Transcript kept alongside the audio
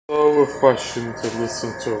refreshing to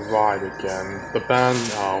listen to Ride again. The band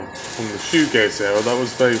from the Shoegaze era that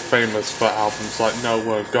was very famous for albums like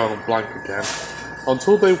Nowhere, Going Blank Again,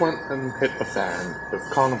 until they went and hit the fan with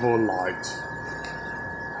Carnival Light.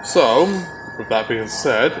 So, with that being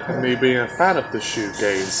said, and me being a fan of the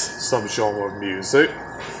Shoegaze subgenre of music,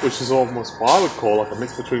 which is almost what I would call like a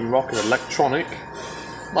mix between rock and electronic,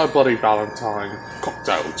 My Bloody Valentine,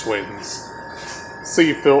 Cocktail Twins,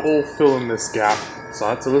 all fill in this gap, so I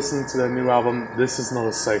had to listen to their new album, This Is Not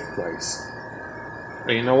a Safe Place.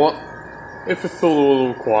 And you know what? It fulfilled all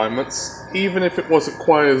the requirements, even if it wasn't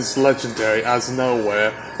quite as legendary as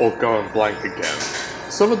Nowhere or Going Blank Again.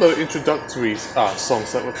 Some of the introductory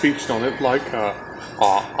songs that were featured on it, like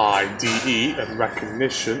R.I.D.E. and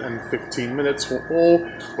Recognition and 15 Minutes, were all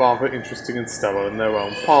rather interesting and stellar in their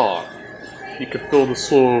own part. You could feel the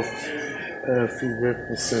sort of earthy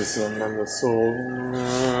rhythmicism and the sort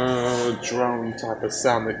of drone type of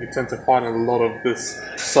sound that you tend to find in a lot of this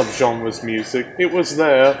subgenre's music. It was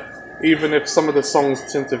there, even if some of the songs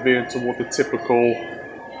tend to veer toward the typical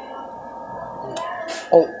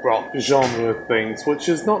alt-rock genre of things, which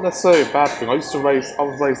is not necessarily a bad thing. I was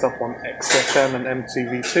raised up on XFM and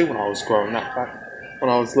MTV2 when I was growing up, back when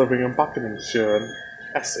I was living in Buckinghamshire and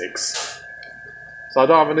Essex. So I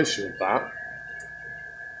don't have an issue with that.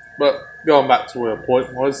 But going back to where the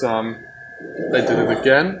point was, they did it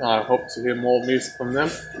again. I hope to hear more music from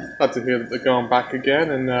them. Glad to hear that they're going back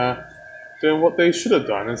again and doing what they should have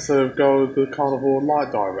done instead of go the Carnival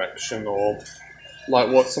Light direction, or like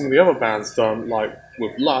what some of the other bands done, like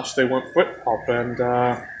with Lush. They went Britpop and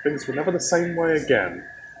things were never the same way again.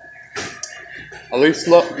 At least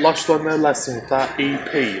Lush learned their lesson with that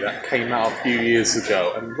EP that came out a few years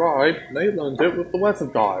ago, and Ride, they learned it with the Weather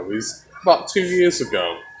Diaries about 2 years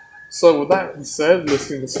ago. So with that being said,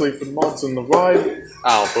 listening to Sleaford Mods and the Ride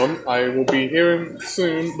album, I will be hearing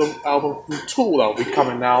soon the album from Tool that will be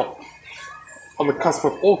coming out on the cusp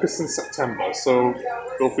of August and September. So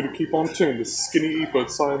feel free to keep on tuned. This is Skinny Ebert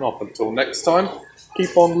signing off. Until next time,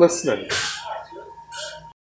 keep on listening.